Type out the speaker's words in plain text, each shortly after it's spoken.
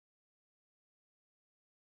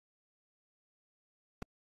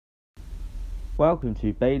Welcome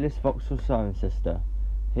to Bayliss Vauxhall Cirencester.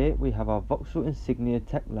 Here we have our Vauxhall Insignia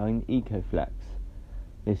Techline EcoFlex.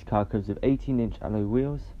 This car comes with 18-inch alloy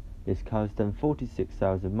wheels. This car has done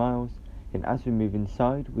 46,000 miles, and as we move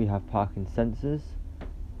inside we have parking sensors,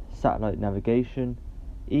 satellite navigation,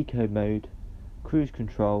 eco mode, cruise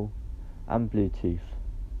control and Bluetooth.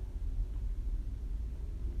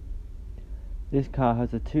 This car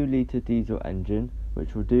has a 2-litre diesel engine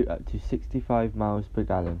which will do up to 65 miles per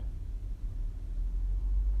gallon.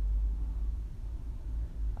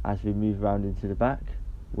 As we move around into the back,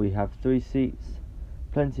 we have 3 seats,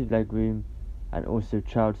 plenty of legroom and also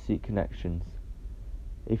child seat connections.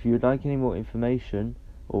 If you would like any more information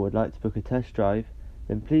or would like to book a test drive,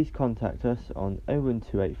 then please contact us on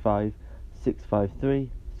 01285 653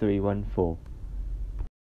 314.